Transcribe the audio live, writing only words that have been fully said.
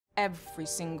every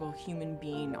single human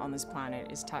being on this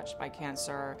planet is touched by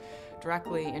cancer,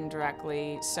 directly,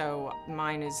 indirectly, so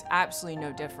mine is absolutely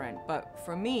no different. But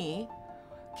for me,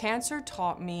 cancer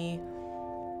taught me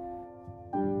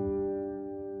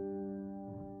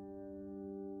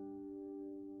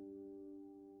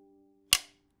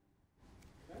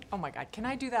oh my God, can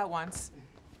I do that once?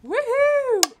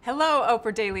 Woohoo! Hello,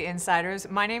 Oprah Daily Insiders.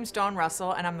 My name's Dawn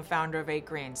Russell, and I'm the founder of 8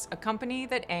 Greens, a company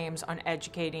that aims on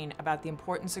educating about the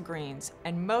importance of greens,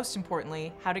 and most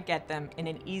importantly, how to get them in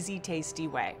an easy, tasty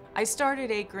way. I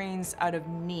started 8 Greens out of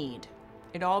need.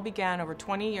 It all began over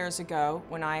 20 years ago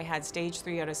when I had stage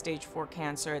 3 out of stage 4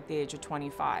 cancer at the age of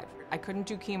 25. I couldn't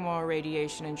do chemo or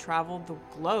radiation and traveled the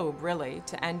globe, really,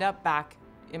 to end up back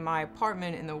in my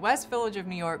apartment in the West Village of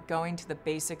New York going to the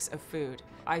basics of food.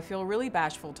 I feel really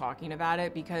bashful talking about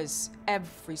it because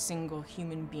every single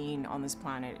human being on this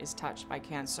planet is touched by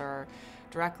cancer,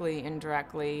 directly,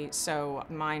 indirectly, so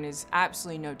mine is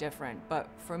absolutely no different. But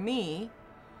for me,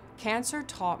 cancer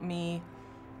taught me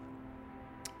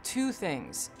 2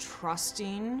 things: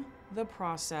 trusting the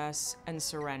process and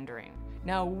surrendering.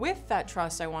 Now, with that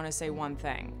trust, I want to say one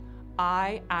thing.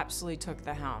 I absolutely took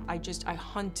the helm. I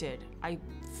hunted, I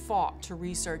fought to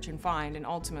research and find, and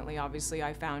ultimately, obviously,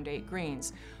 I found 8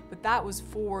 Greens. But that was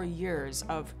 4 years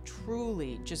of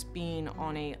truly just being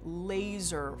on a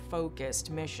laser-focused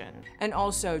mission. And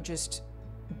also just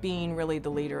being really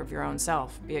the leader of your own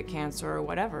self, be it cancer or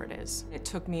whatever it is. It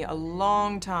took me a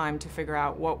long time to figure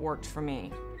out what worked for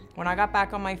me. When I got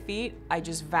back on my feet, I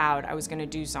just vowed I was gonna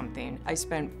do something. I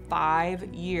spent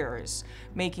 5 years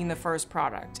making the first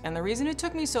product. And the reason it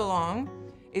took me so long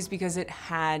is because it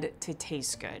had to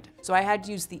taste good. So I had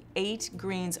to use the 8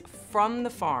 Greens from the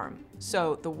farm.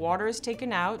 So the water is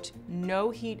taken out,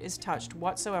 no heat is touched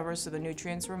whatsoever, so the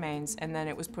nutrients remains, and then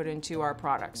it was put into our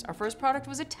products. Our first product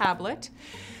was a tablet.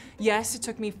 Yes, it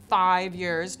took me 5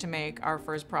 years to make our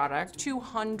first product,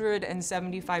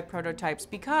 275 prototypes,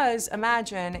 because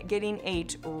imagine getting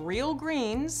 8 real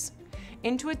greens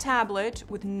into a tablet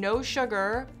with no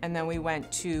sugar, and then we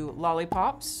went to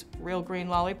lollipops, real green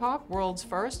lollipop, world's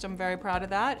first, I'm very proud of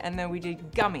that, and then we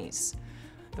did gummies,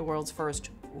 the world's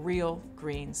first real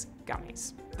greens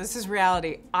gummies. This is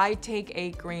reality. I take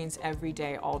 8 Greens every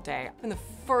day, all day. And the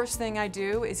first thing I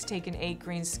do is take an 8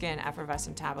 Greens Skin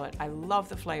effervescent tablet. I love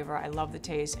the flavor, I love the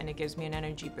taste, and it gives me an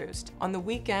energy boost. On the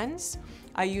weekends,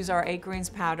 I use our 8 Greens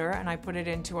powder and I put it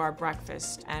into our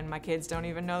breakfast, and my kids don't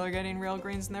even know they're getting real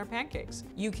greens in their pancakes.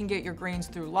 You can get your greens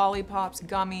through lollipops,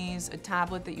 gummies, a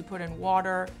tablet that you put in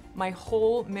water. My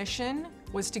whole mission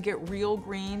was to get real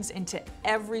greens into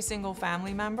every single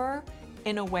family member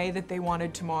in a way that they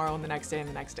wanted tomorrow and the next day and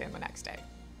the next day and the next day.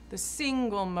 The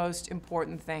single most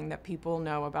important thing that people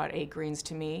know about 8 Greens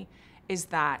to me is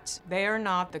that they are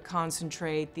not the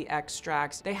concentrate, the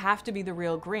extracts. They have to be the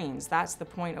real greens. That's the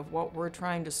point of what we're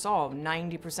trying to solve.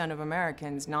 90% of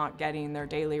Americans not getting their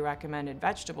daily recommended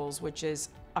vegetables, which is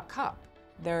a cup.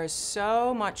 There is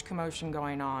so much commotion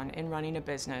going on in running a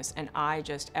business, and I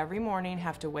just every morning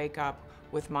have to wake up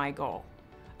with my goal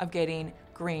of getting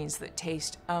greens that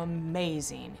taste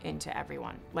amazing into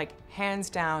everyone. Like, hands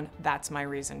down, that's my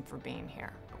reason for being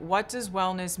here. What does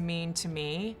wellness mean to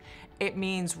me? It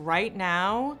means right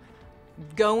now,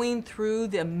 going through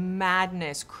the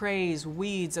madness, craze,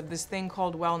 weeds of this thing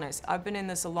called wellness. I've been in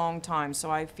this a long time, so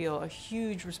I feel a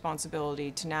huge responsibility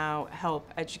to now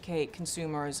help educate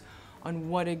consumers on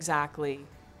what exactly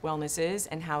wellness is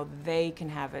and how they can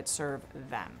have it serve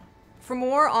them. For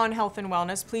more on health and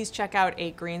wellness, please check out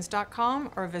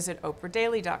 8greens.com or visit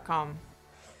oprahdaily.com.